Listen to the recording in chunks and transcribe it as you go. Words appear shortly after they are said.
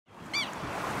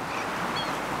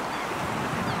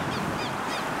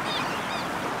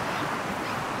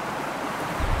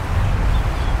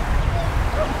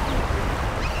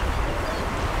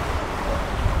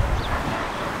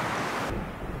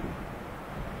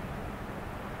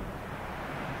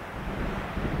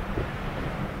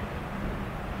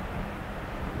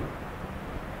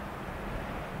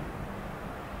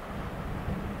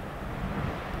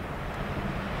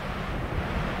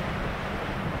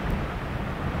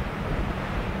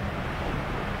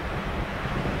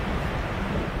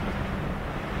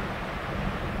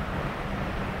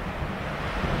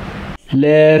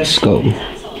Let's go.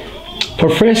 For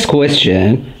first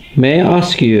question, may I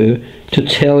ask you to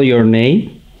tell your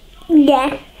name?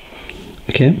 Yeah.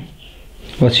 Okay.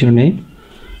 What's your name?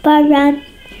 Baran.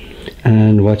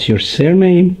 And what's your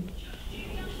surname?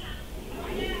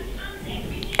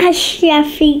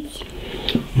 Ashrafi.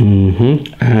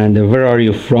 And where are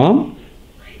you from?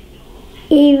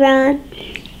 Iran.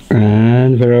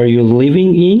 And where are you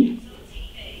living in?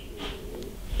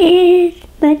 In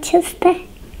Manchester.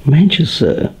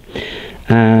 Manchester.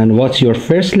 And what's your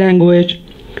first language?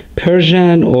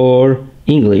 Persian or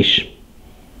English?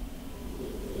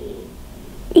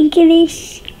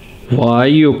 English. Why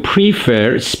you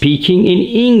prefer speaking in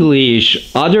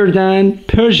English other than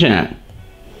Persian?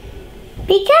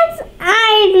 Because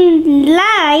I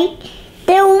like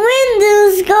the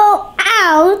windows go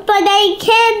out, but I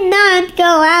cannot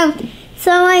go out.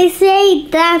 So I say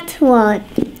that one.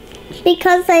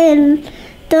 Because I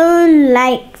don't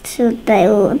like to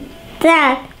do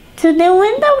that. So the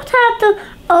windows have to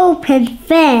open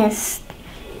first.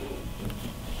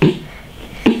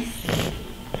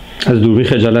 از دوربین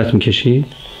خجالت میکشی؟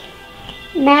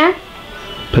 نه.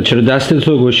 پس چرا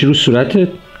دستتو گوشی رو صورتت؟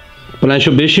 بلند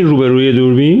شو بشین روبروی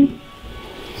دوربین.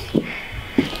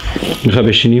 میخوای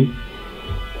بشینیم؟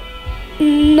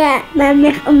 نه من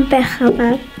میخوام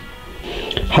بخوابم.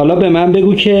 حالا به من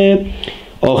بگو که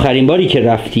آخرین باری که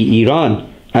رفتی ایران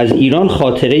از ایران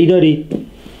خاطره ای داری؟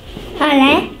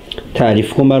 آره.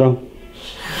 تعریف کن برام.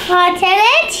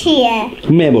 خاطره چیه؟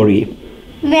 مموری.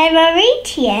 مموری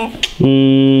چیه؟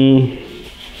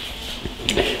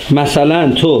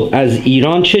 مثلا تو از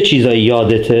ایران چه چیزایی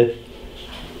یادته؟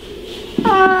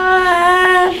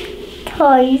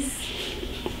 Toys.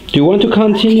 Do you want to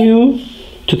continue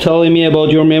to tell me about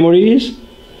your memories?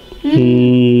 What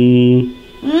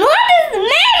is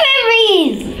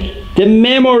memories? The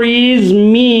memories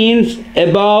means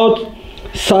about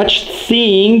such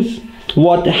things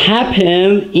what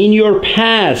happened in your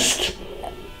past.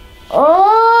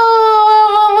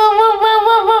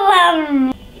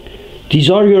 These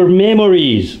are your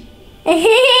memories.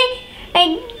 I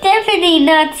definitely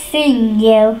not seeing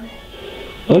you.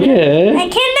 Okay, I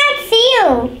cannot see you.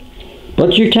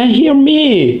 but you can hear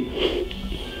me.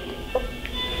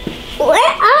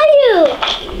 Where are you?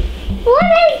 What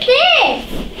is this?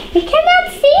 I cannot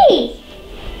see.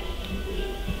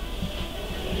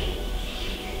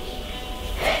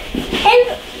 And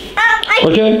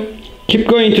Okay, keep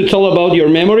going to tell about your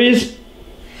memories.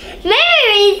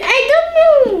 memories. I don't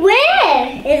know where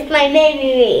is my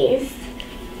memories.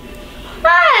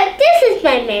 Ah, this is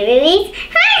my memories.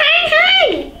 Hi, hi, hi.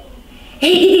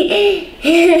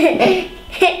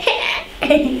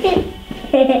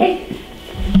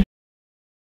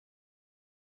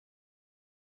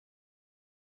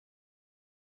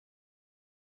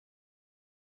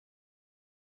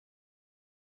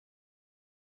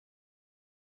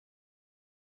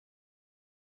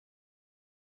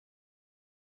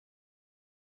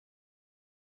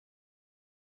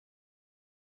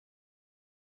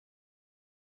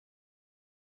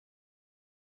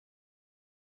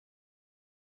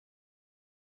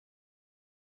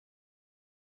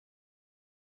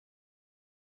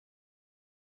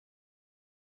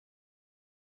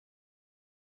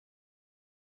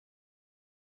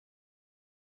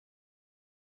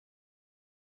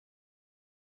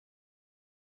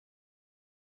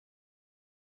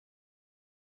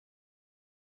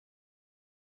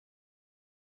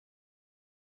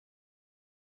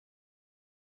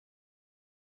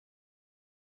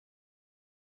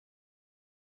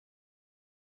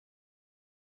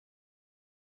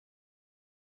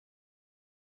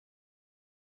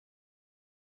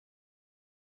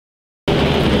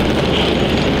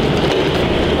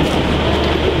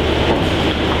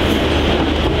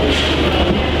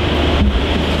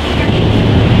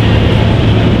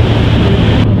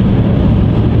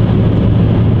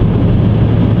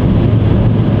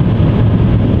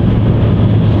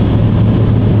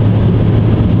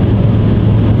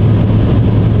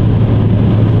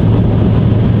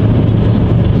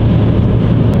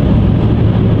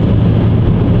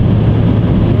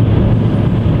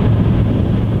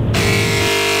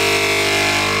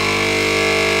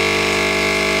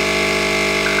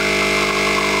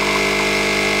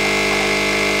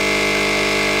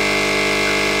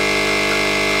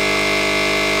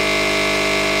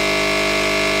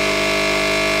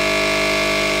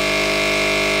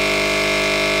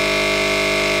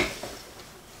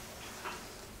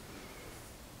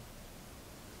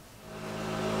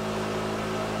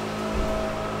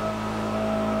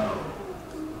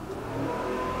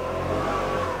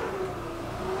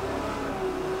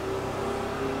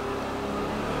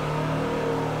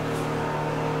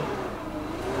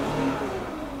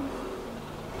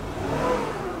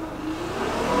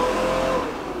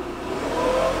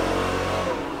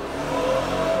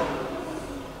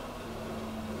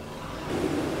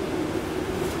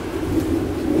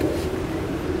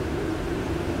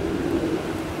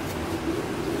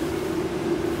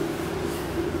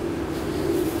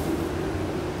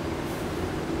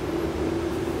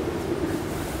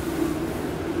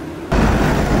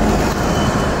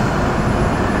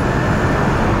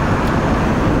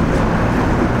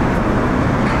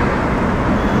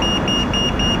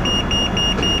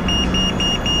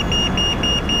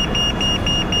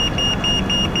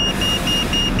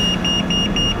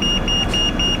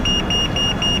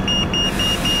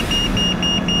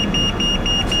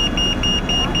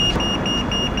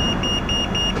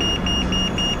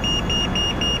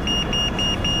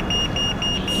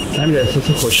 همین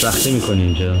احساس خوشبختی میکنی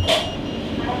اینجا؟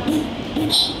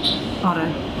 آره.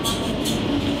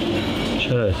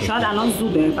 چرا؟ شاید الان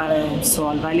زوده برای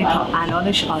سوال، ولی تا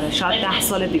الانش آره. شاید 10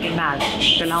 سال دیگه نه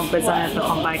دلم بزنه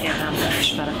بخوام برگردم به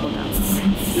کشور خودم،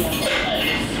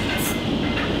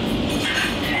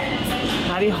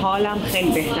 ولی حالم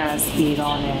خیلی بهتر از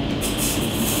ایرانه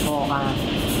واقعا،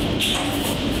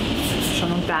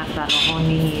 چون اون دغدغه‌ها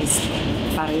نیست.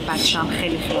 برای بچه‌م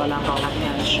خیلی خیالم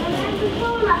راحت‌تر شده،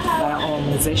 برای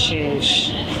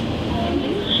آموزشش،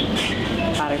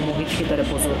 برای محیطی که داره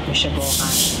بزرگ میشه واقعا.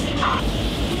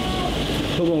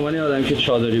 تو به عنوان آدمی که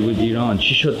چادری بود ایران،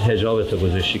 چی شد حجابتو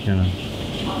گذاشتی کنار؟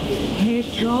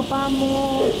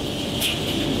 حجابمو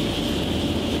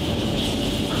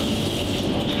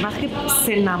وقتی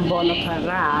سنم بالاتر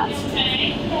رفت،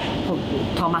 خب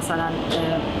تا مثلا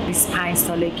 25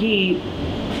 سالگی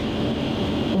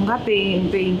اونقدر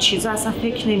به این چیزا اصلا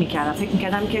فکر نمی‌کردم. فکر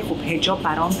می‌کردم که خب حجاب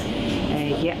برام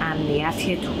یه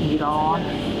امنیتیه تو ایران،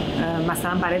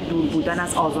 مثلا برای دور بودن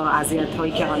از آزار و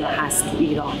اذیت‌هایی که حالا هست تو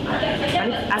ایران.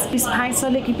 ولی از 25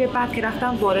 سالگی به بعد که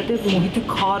رفتم وارد محیط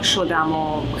کار شدم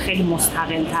و خیلی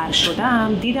مستقل‌تر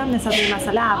شدم، دیدم نسبت به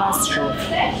مسئله عوض شد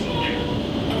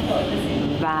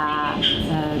و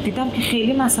دیدم که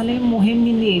خیلی مسئله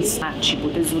مهمی نیست. چی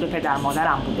بوده؟ زور پدر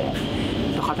مادرم بوده.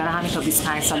 به خاطر همین تا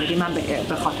 25 سالگی من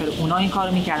به خاطر اونا این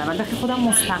کارو می‌کردم. ولی وقتی خودم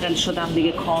مستقل شدم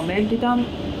دیگه کامل، دیدم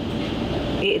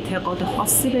اعتقاد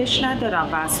خاصی بهش ندارم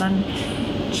و اصلا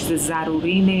چیز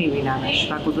ضروری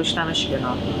نمی‌بینمش و گذاشتمش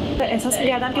کنار. احساس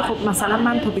می‌کردم که خب مثلا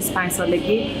من تا 25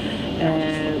 سالگی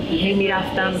هی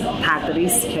میرفتم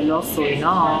تدریس، کلاس و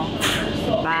اینا،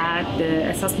 بعد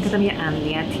احساس می‌کردم یه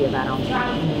امنیتیه برام،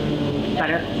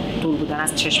 برای دور بودن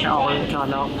از چشم آقایون که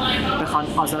حالا بخوان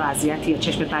آزار و اذیتی یا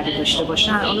چشم بدی داشته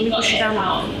باشن. اونو می‌پوشیدم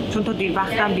چون تا دیر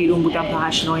وقتم بیرون بودم تا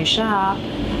 8-9 شب.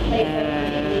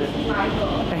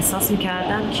 احساس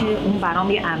می‌کردم که اون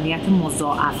برام یه امنیت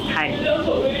مضاعف‌تره.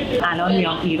 الان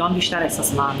میام ایران بیشتر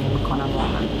احساس ممنون می‌کنم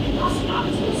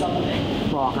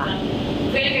واقعا.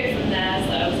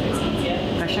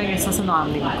 قشنگ احساس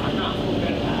ناامنی می‌کنم.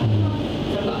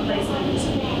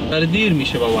 داره دیر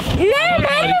میشه بابا. نه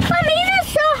من میخوام اینو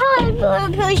سوال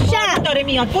بپوشم. داره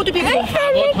میاد. بودو ببین.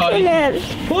 نمیتونم.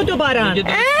 بودو باران. دیگه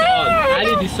سال.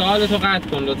 علی دی سوالتو قطع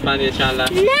کن لطفاً یه چند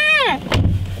لحظه. نه.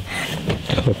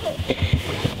 خب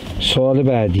سوال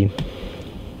بعدی،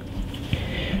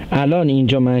 الان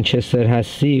اینجا منچستر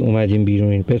هستی، اومدیم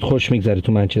بیرون، بهت خوش میگذره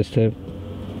تو منچستر؟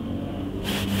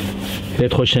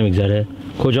 بهت خوش نمیگذره؟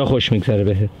 کجا خوش میگذره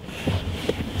بهت؟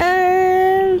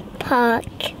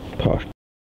 پارک. پارک.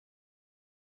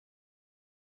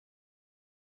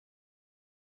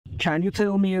 Can you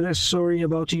tell me a story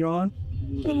about Iran?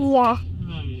 Yeah.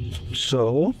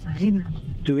 So,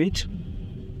 do it.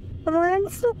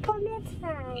 Once upon a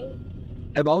time,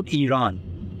 About Iran.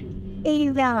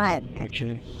 Iran.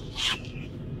 Okay.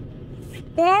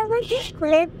 There was a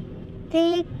great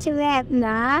big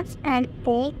grandma and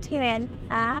big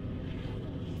grandpa.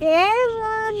 They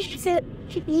wanted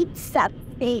to eat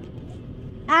something.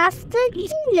 After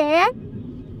dinner,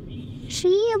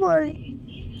 she would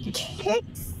pick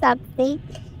something,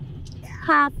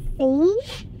 coffee,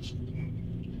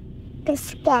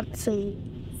 biscuits,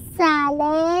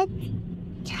 salad,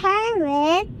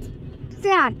 carrot,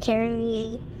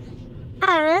 broccoli,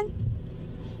 and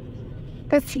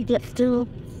a soup.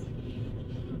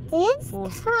 This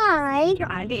time,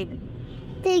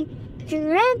 the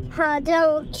grandpa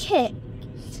don't cook.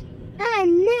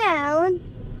 And now,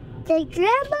 the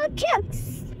grandma cooks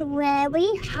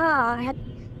very hard.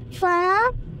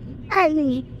 And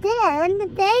then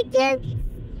they get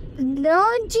no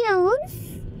juice.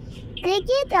 They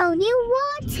get only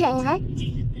water.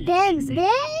 Then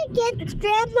they get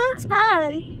grandma's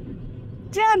hand.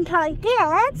 Grandpa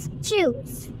gets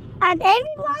juice. And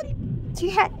everyone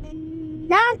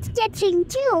not getting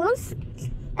juice.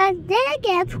 And they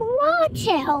get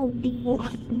water only.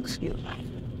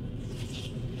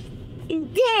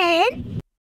 Then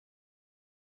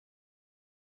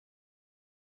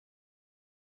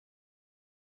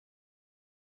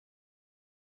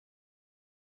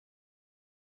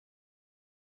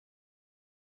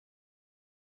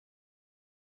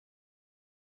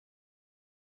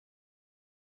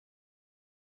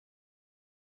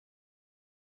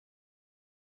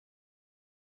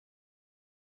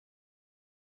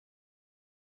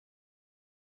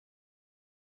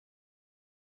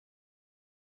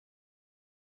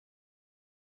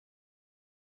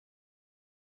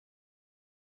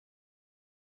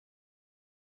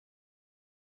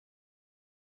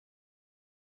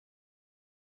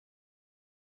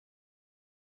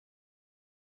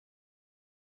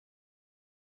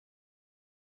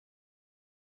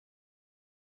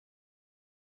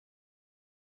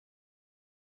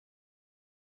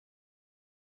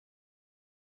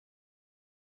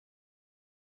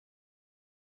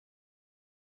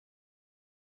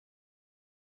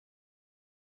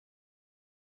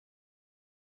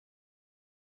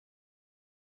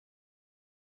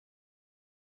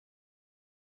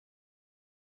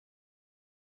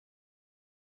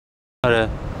آره.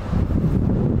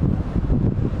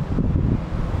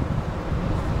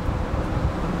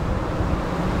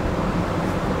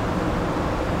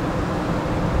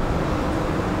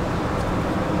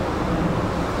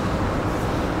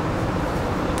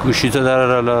 گوشیتو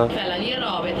داره حالا. مثلا یه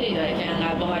رابطه‌ای داره که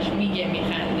انقدر باهاش میگه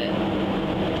میخنده.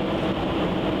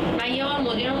 من یه بار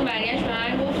مدیرمون برگشت به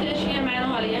من گفتش که من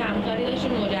حالا یه همکاری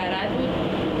داشتیم مجرد بود.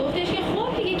 گفتش که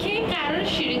خب دیگه کی قرار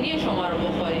شیرینی شما رو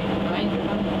بخوریم؟ من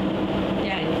اینجوریام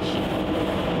یعنی چی؟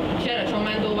 چرا؟ چون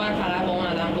من 2 بار فقط با اون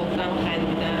آدم گفتم و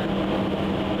خندیدم.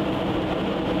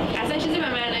 اصلا چیزی به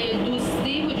معنای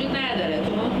دوستی وجود نداره.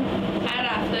 تو هر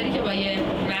رفتاری که با یه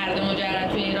مرد مجرد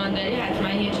تو ایران داری حتما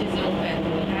یه چیزی اون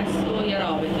پنهونی هست و یه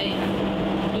رابطه‌ای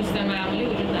هست. دوست معمولی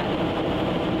وجود نداره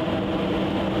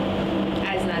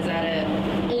از نظر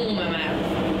عموم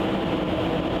مردم.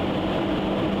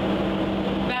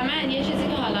 و من یه چیزی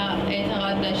که حالا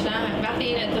اعتقاد داشتم وقتی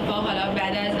این اتفاق حالا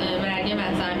بعد از مرگ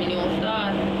مهسا امینی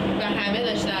افتاد و همه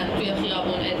داشتن توی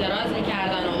خیابون اعتراض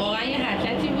میکردن و واقعا یه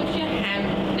حرکتی بود که هم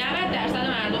 90%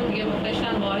 مردم دیگه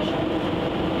داشتن باهاش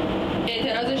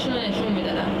اعتراضشون رو نشون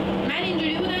میدادن. من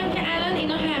اینجوری بودم که الان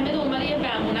اینا همه دنبال یه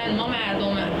بهونه‌ن. ما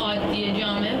مردم عادی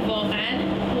جامعه واقعا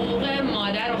حقوق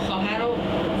مادر و خواهر و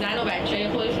زن و بچه‌ی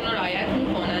خودشون رو رعایت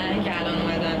میکنن که الان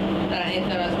اومدن دارن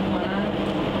اعتراض میکنن.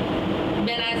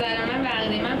 به نظر من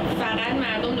بقیه من فقط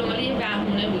مردم دنبال یه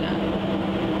بهونه بودن.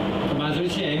 منظوری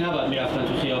چیه؟ یعنی نباید میرفتن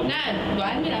تو خیابون؟ نه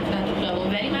باید میرفتن تو خیابون،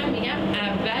 ولی من میگم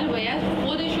اول باید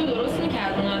خودش رو درست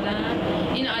میکرد اون آدم.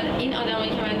 این آدمایی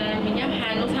که من دارم میگم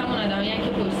هنوز همون آدمایی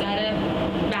که پشت سر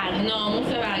ناموس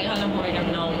بقیه، حالا ما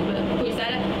بگم ناموس، پشت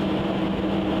سر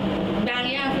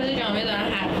بقیه افراد جامعه دارن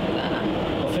حرف میزنن.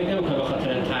 فکر نمی‌کنی به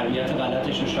خاطر تربیت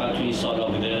غلطشون شاید توی این سالا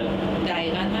بوده؟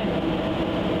 دقیقاً همین.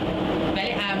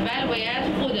 ولی اول باید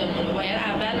خودمون رو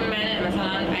اول من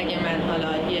مثلا اگه من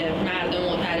حالا یه مرد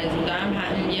معترض بودم،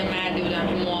 یه مردی بودم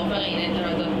که موافق این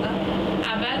اعتراضات بودم،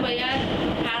 اول باید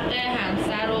حق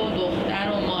همسر و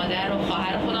دختر و مادر و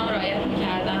خواهر خودم رعایت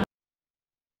می‌کردم.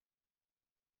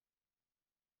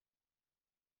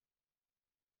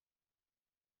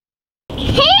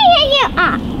 Here you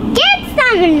are. Get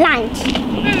some lunch.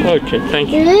 Okay, thank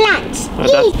you. Lunch.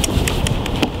 Eat.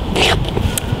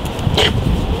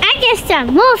 I get some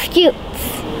more fruits.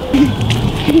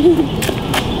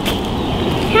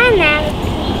 Come on.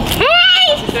 Hey!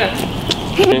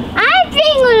 I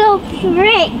think it looks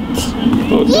great.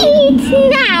 Okay. Eat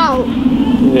now.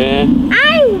 Yeah.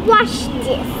 I washed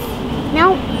this. Now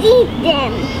eat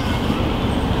them.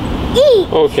 Eat.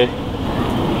 Okay.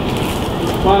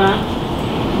 Bye.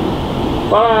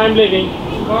 Bye, I'm leaving.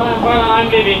 Bye, I'm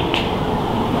leaving.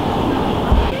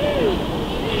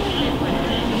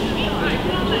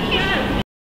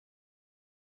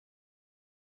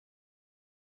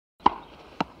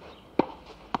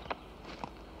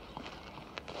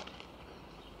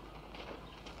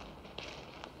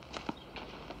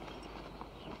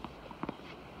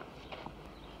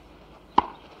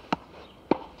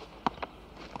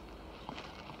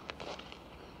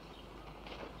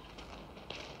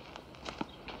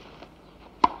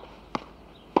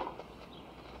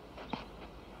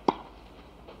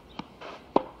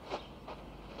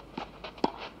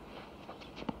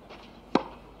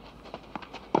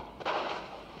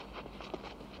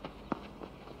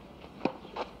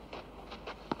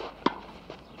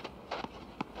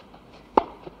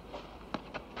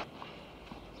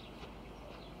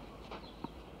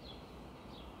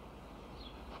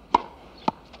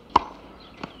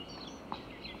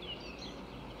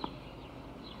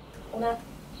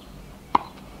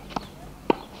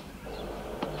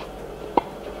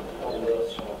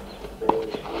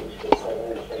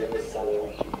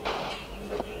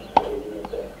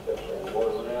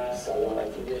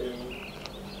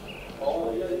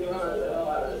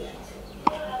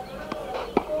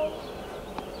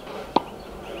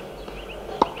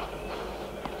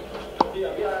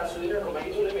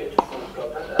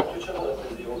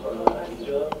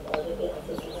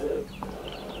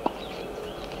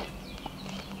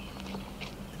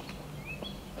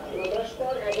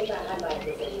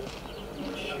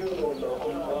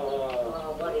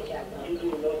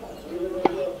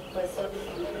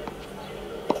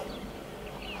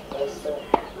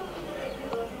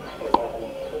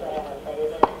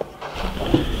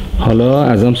 حالا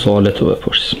ازم سوالتو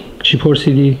بپرس. چی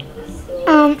پرسیدی؟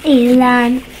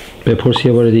 ایران. بپرس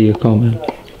یه بار دیگه کامل.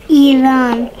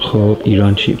 ایران. خب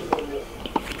ایران چی؟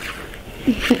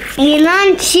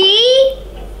 ایران چی؟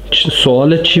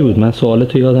 سوالت چی بود؟ من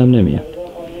سوالتو یادم نمیاد.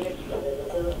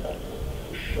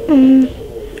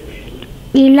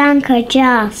 ایران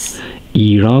کجاست؟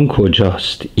 ایران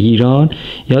کجاست؟ ایران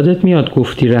یادت میاد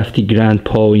گفتی رفتی گرند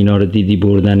پا و اینا رو دیدی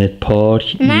بردنت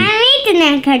پارک؟ من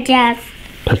میدونم کجاست.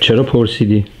 پس چرا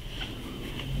پرسیدی؟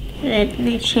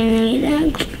 نشون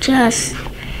میدم کجاست.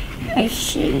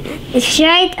 It's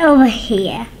right over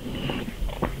here.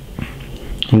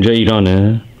 اونجا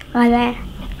ایرانه؟ آره.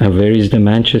 And where is the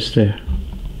Manchester?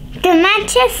 The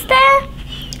Manchester?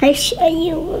 I show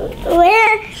you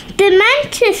where the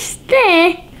Manchester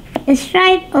is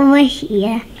right over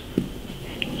here.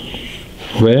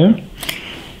 Where?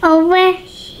 Over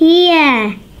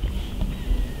here.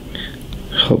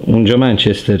 خب اونجا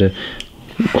منچستره.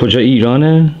 کجا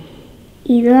ایرانه؟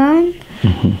 ایران.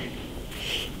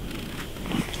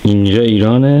 اینجا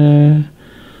ایرانه.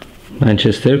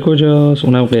 منچستر کجاست؟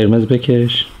 اونم قرمز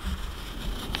بکش.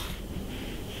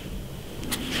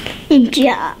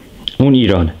 اینجا. اون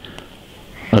ایرانه.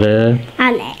 آره.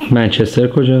 آره. منچستر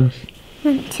کجاست؟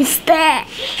 Manchester.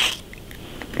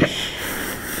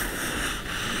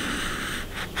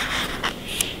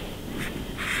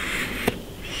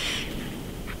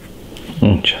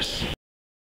 اونجاست.